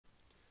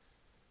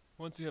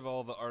Once you have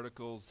all the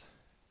articles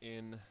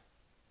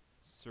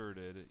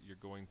inserted, you're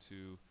going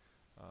to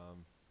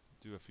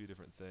do a few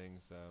different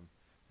things.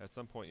 At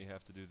some point you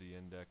have to do the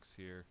index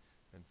here,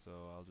 and so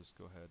I'll just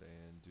go ahead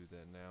and do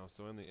that now.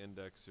 So in the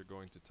index you're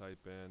going to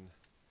type in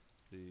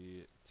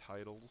the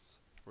titles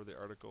for the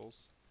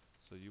articles.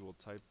 So you will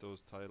type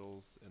those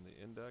titles in the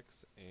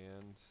index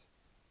and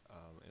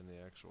in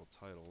the actual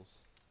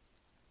titles.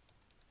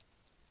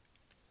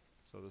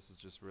 So this is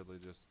just really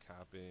just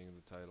copying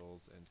the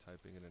titles and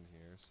typing it in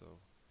here. So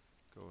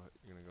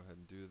you're going to go ahead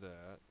and do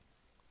that.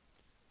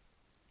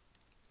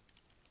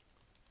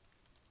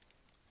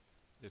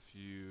 If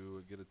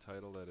you get a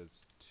title that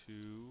is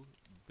too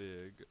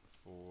big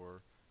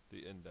for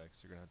the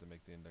index, you're going to have to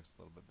make the index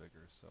a little bit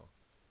bigger. So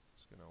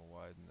just going to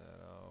widen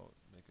that out,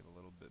 make it a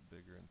little bit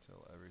bigger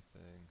until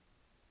everything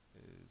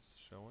is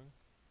showing.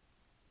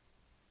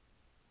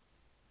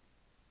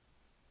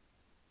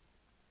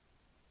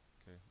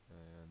 Okay,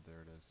 and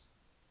there it is.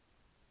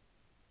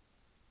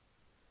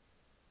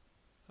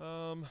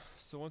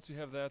 So once you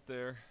have that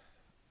there,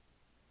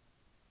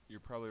 you're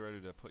probably ready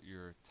to put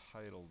your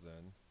titles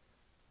in.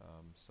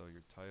 So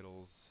your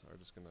titles are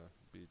just going to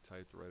be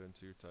typed right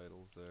into your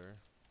titles there.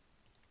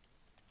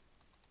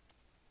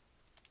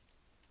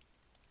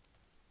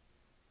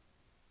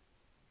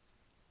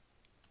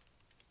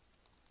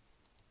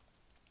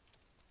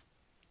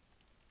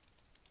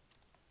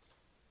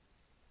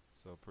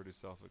 So pretty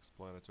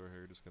self-explanatory here.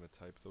 You're just going to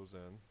type those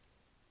in.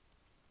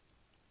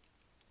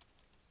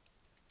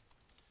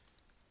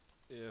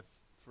 If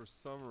for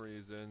some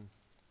reason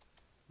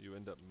you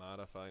end up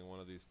modifying one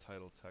of these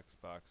title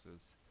text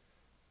boxes,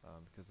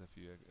 because if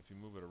you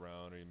move it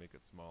around or you make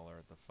it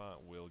smaller, the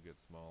font will get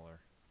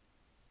smaller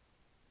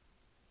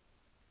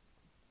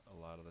a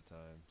lot of the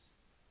times.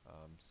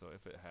 So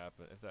if that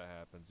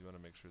happens, you want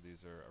to make sure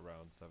these are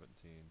around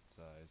 17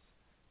 size,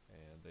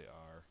 and they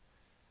are.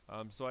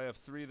 So I have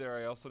 3 there.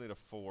 I also need a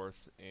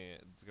 4th, and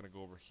it's going to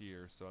go over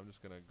here. So I'm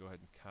just going to go ahead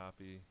and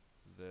copy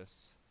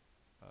this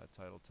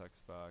title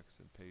text box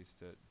and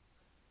paste it,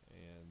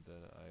 and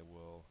then I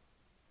will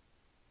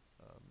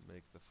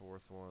make the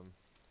 4th one.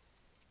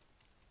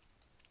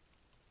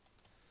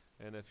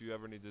 And if you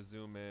ever need to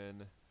zoom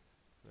in,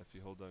 if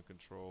you hold down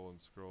Control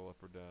and scroll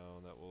up or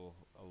down, that will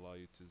allow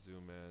you to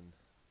zoom in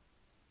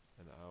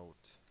and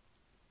out.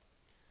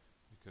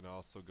 You can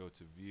also go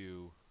to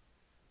View,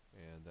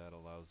 and that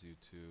allows you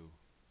to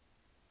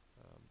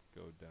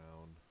go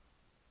down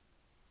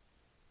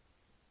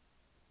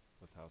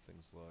with how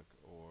things look,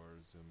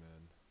 or zoom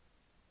in.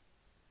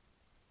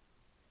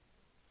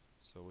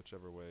 So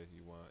whichever way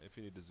you want, if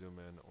you need to zoom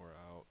in or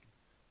out,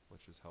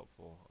 which is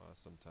helpful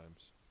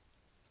sometimes.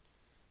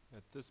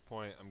 At this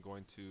point, I'm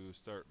going to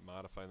start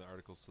modifying the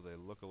articles so they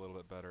look a little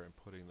bit better and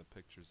putting the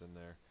pictures in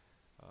there.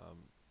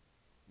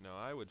 Now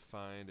I would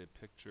find a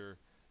picture,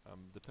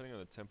 depending on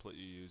the template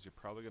you use, you're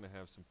probably going to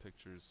have some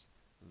pictures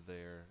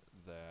there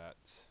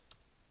that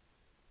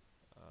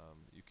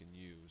you can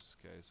use.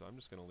 Okay, so I'm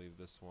just going to leave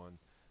this one,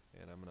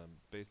 and I'm going to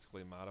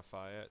basically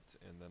modify it,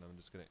 and then I'm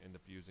just going to end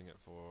up using it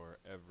for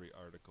every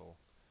article.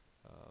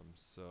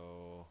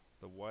 So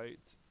the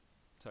white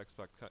text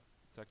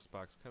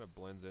box kind of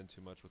blends in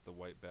too much with the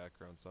white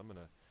background, so I'm going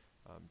to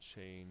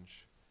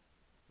change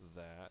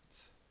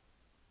that,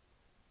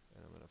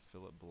 and I'm going to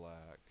fill it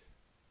black.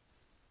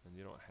 And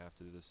you don't have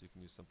to do this, you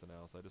can use something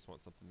else. I just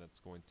want something that's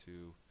going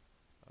to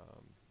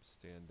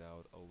stand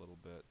out a little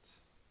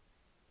bit.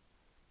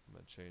 I'm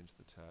going to change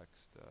the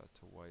text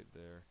to white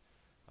there.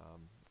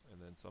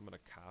 And then so I'm going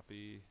to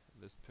copy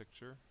this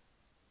picture.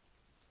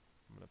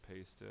 I'm going to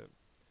paste it.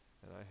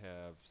 And I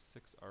have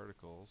 6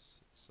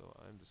 articles, so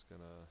I'm just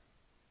going to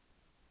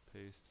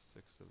paste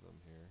 6 of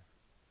them here.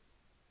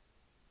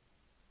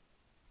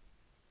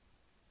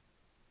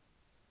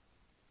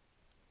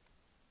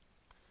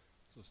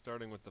 So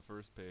starting with the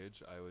first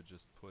page, I would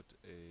just put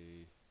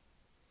a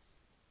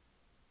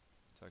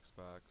text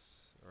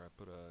box, or I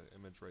put an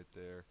image right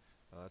there.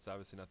 That's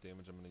obviously not the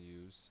image I'm going to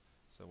use.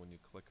 So when you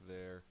click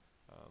there,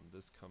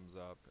 this comes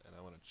up, and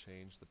I want to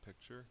change the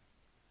picture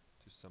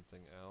to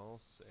something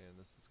else, and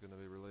this is going to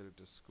be related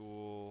to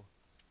school.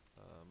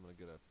 I'm going to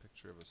get a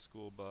picture of a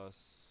school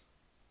bus.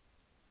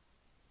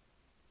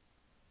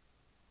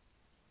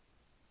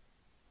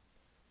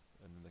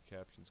 And then the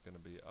caption's going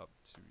to be up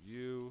to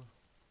you.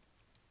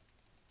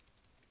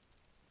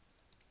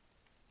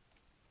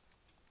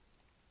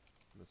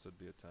 And this would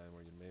be a time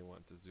where you may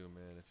want to zoom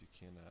in if you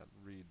cannot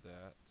read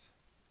that.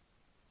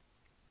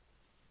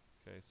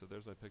 Okay, so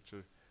there's my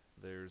picture.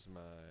 There's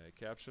my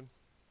caption.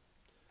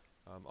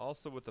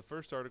 Also with the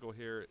first article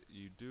here,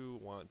 you do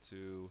want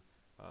to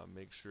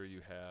make sure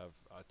you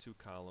have 2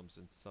 columns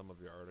in some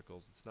of your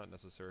articles. It's not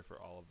necessary for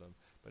all of them,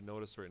 but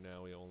notice right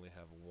now we only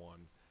have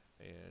 1.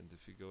 And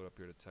if you go up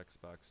here to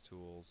text box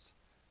tools,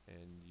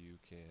 and you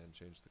can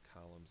change the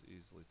columns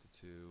easily to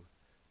 2,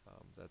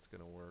 that's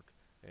going to work.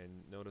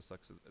 And notice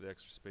the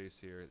extra space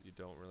here, you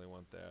don't really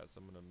want that, so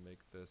I'm going to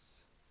make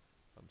this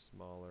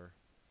smaller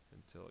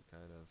until it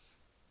kind of,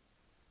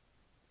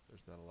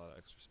 there's not a lot of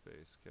extra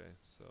space. Okay,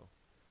 so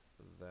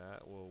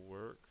that will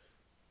work.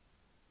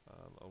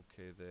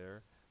 okay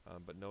there.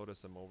 But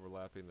notice I'm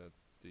overlapping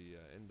the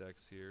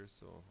index here,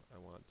 so I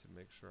want to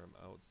make sure I'm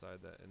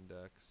outside that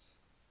index.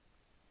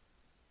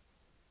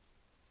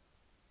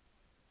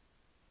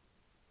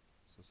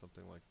 So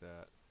something like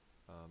that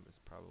is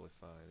probably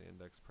fine. The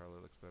index probably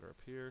looks better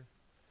up here.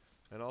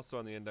 And also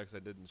on the index, I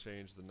didn't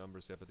change the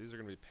numbers yet, but these are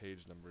going to be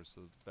page numbers.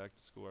 So the back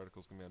to school article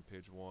is going to be on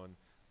page 1,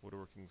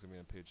 woodworking is going to be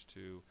on page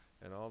 2,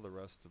 and all the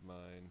rest of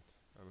mine,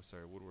 I'm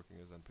sorry, woodworking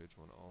is on page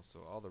 1 also.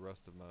 All the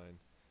rest of mine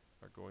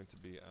are going to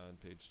be on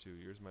page 2.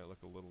 Yours might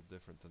look a little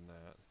different than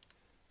that,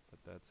 but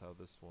that's how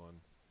this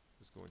one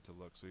is going to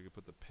look. So you can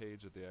put the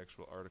page that the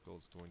actual article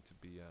is going to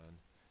be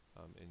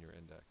on in your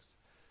index.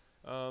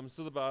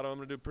 So the bottom, I'm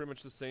going to do pretty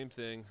much the same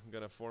thing. I'm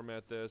going to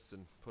format this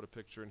and put a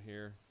picture in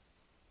here.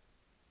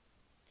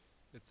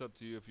 It's up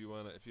to you if you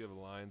want to, if you have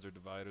lines or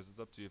dividers, it's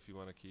up to you if you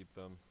want to keep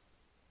them.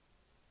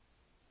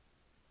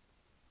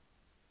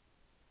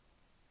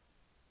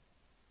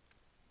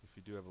 If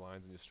you do have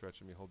lines and you stretch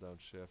them, you hold down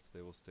shift,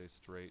 they will stay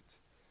straight.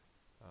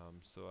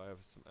 So I have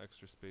some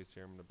extra space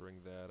here, I'm going to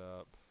bring that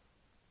up.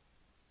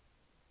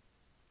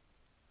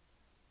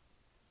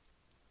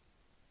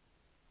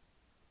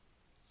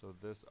 So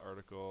this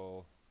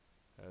article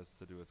has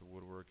to do with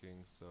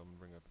woodworking, so I'm going to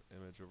bring up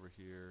image over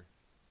here.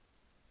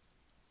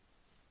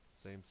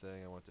 Same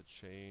thing, I want to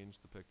change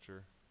the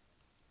picture.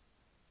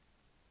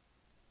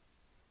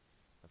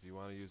 If you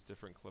want to use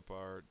different clip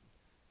art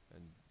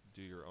and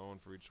do your own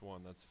for each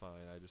one, that's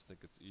fine. I just think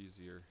it's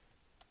easier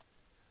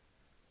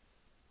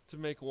to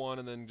make one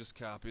and then just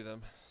copy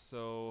them.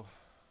 So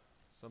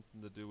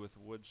something to do with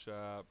wood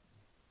shop.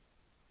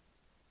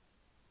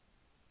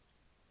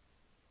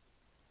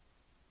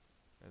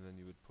 And then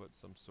you would put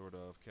some sort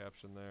of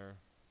caption there.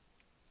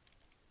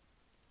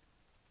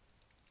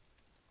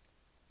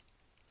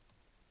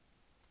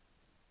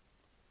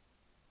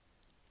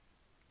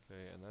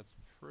 Okay, and that's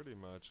pretty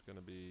much going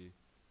to be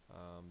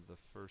the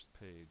first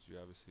page. You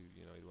obviously,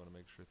 you want to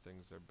make sure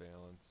things are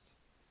balanced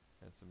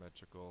and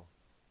symmetrical.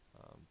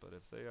 But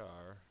if they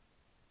are,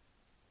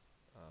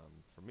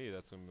 for me,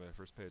 that's going to be my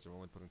first page. I'm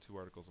only putting 2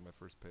 articles on my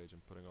first page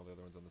and putting all the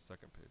other ones on the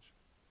second page.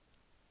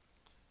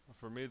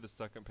 For me, the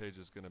second page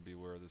is going to be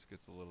where this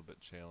gets a little bit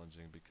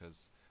challenging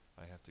because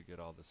I have to get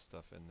all this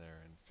stuff in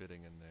there and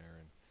fitting in there.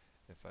 And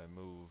if I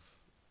move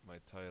my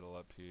title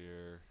up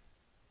here,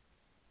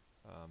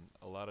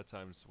 a lot of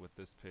times with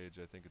this page,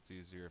 I think it's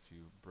easier if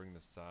you bring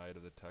the side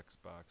of the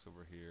text box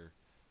over here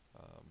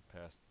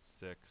past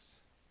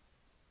 6.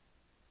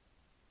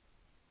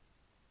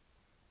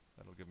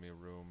 That'll give me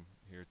room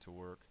here to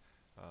work.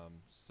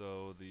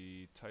 So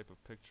the type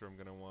of picture I'm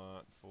going to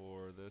want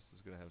for this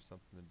is going to have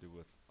something to do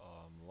with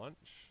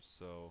lunch.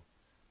 So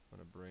I'm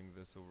going to bring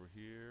this over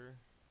here.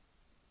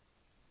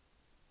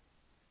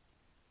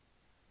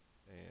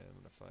 And I'm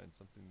going to find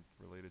something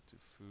related to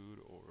food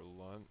or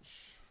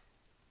lunch.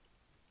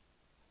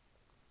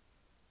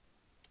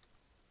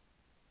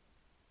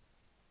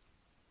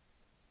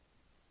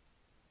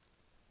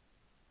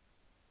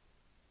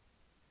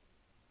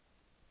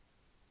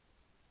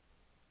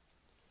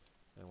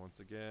 And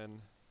once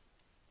again,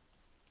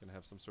 going to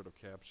have some sort of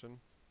caption.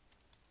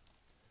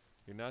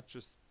 You're not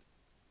just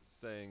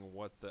saying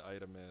what the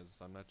item is.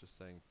 I'm not just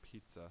saying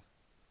pizza,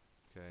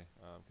 okay?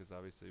 Because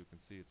obviously you can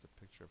see it's a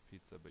picture of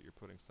pizza, but you're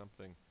putting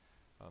something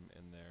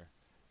in there.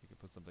 You can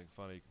put something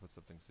funny, you can put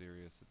something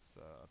serious. It's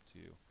up to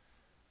you.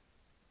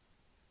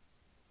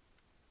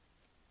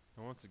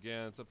 And once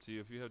again, it's up to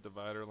you. If you have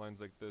divider lines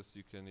like this,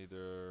 you can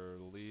either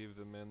leave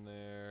them in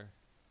there,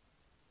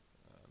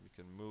 you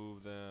can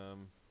move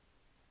them.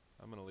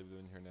 I'm going to leave them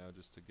in here now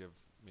just to give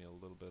me a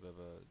little bit of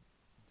a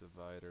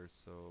divider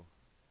so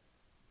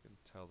you can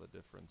tell the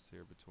difference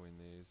here between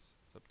these.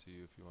 It's up to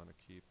you if you want to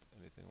keep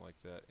anything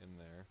like that in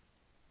there.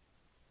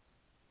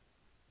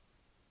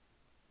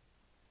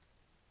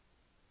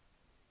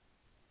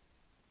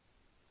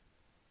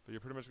 But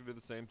you're pretty much going to do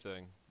the same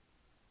thing.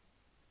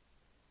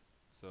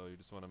 So you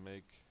just want to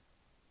make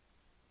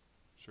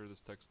sure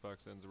this text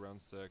box ends around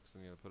 6,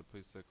 and you're going to put a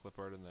piece of clip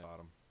art in the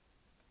bottom.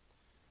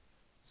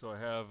 So I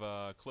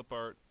have clip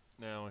art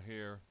now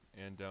here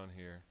and down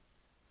here.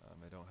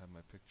 I don't have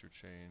my picture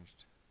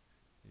changed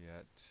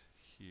yet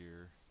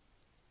here.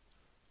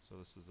 So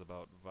this is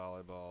about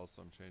volleyball,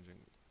 so I'm changing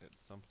it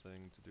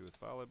something to do with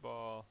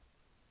volleyball.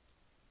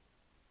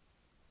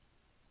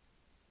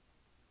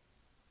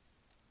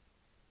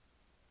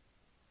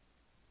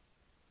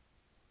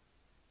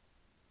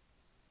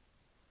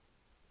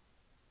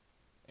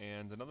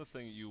 And another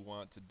thing you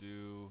want to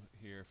do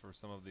here for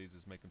some of these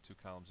is make them 2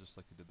 columns just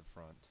like you did the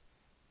front,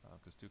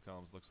 because 2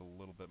 columns looks a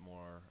little bit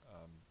more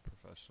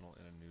professional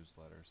in a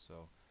newsletter.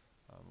 So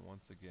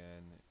once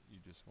again, you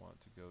just want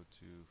to go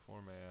to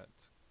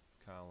Format,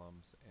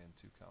 Columns, and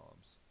 2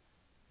 columns.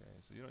 Okay,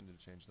 so you don't need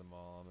to change them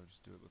all. I'm going to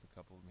just do it with a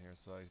couple of them here.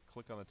 So I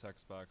click on the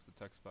text box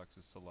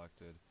is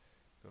selected,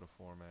 go to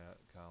Format,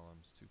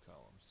 Columns, 2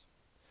 columns.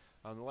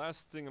 The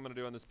last thing I'm going to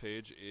do on this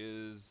page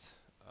is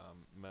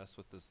mess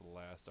with this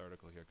last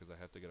article here, because I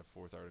have to get a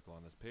 4th article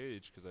on this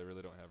page because I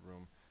really don't have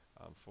room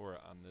for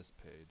it on this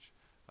page.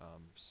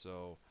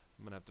 So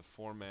I'm going to have to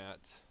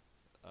format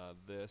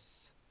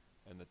this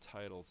and the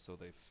titles so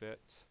they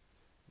fit.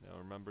 Now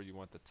remember, you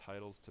want the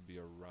titles to be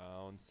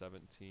around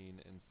 17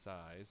 in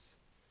size.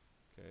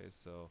 Okay,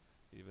 so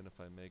even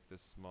if I make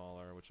this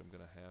smaller, which I'm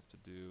going to have to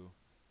do,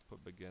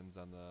 put begins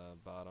on the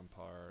bottom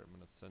part, I'm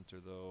going to center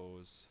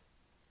those.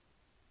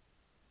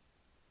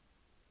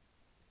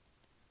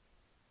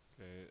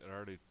 Okay, it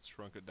already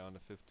shrunk it down to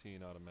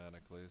 15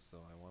 automatically, so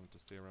I want it to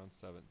stay around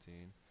 17.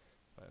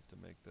 If I have to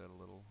make that a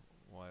little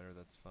wider,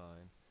 that's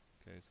fine.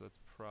 Okay, so that's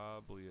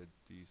probably a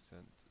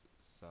decent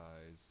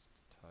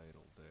sized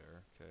title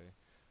there. Okay,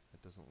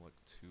 it doesn't look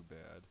too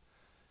bad.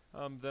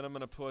 Then I'm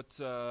going to put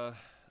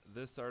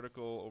this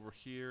article over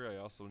here. I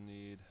also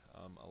need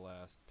a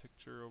last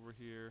picture over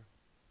here.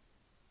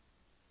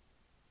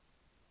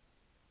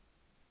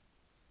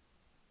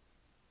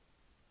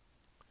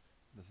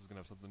 This is going to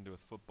have something to do with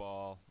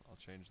football. I'll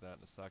change that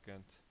in a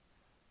second.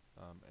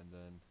 And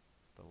then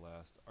the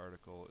last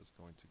article is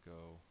going to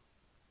go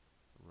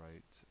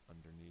right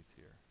underneath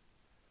here.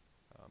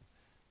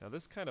 Now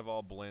this kind of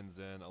all blends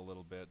in a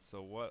little bit,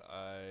 so what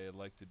I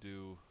like to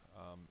do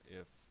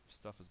if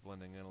stuff is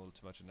blending in a little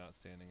too much and not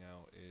standing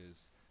out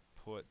is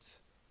put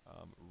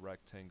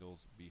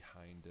rectangles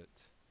behind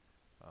it.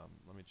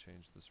 Let me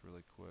change this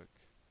really quick.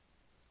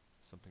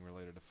 Something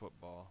related to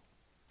football.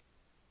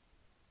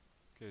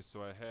 Okay,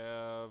 so I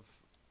have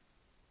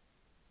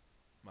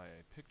my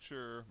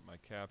picture, my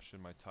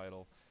caption, my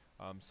title.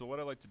 So what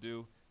I like to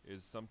do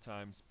is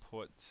sometimes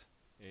put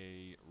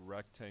a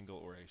rectangle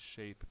or a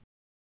shape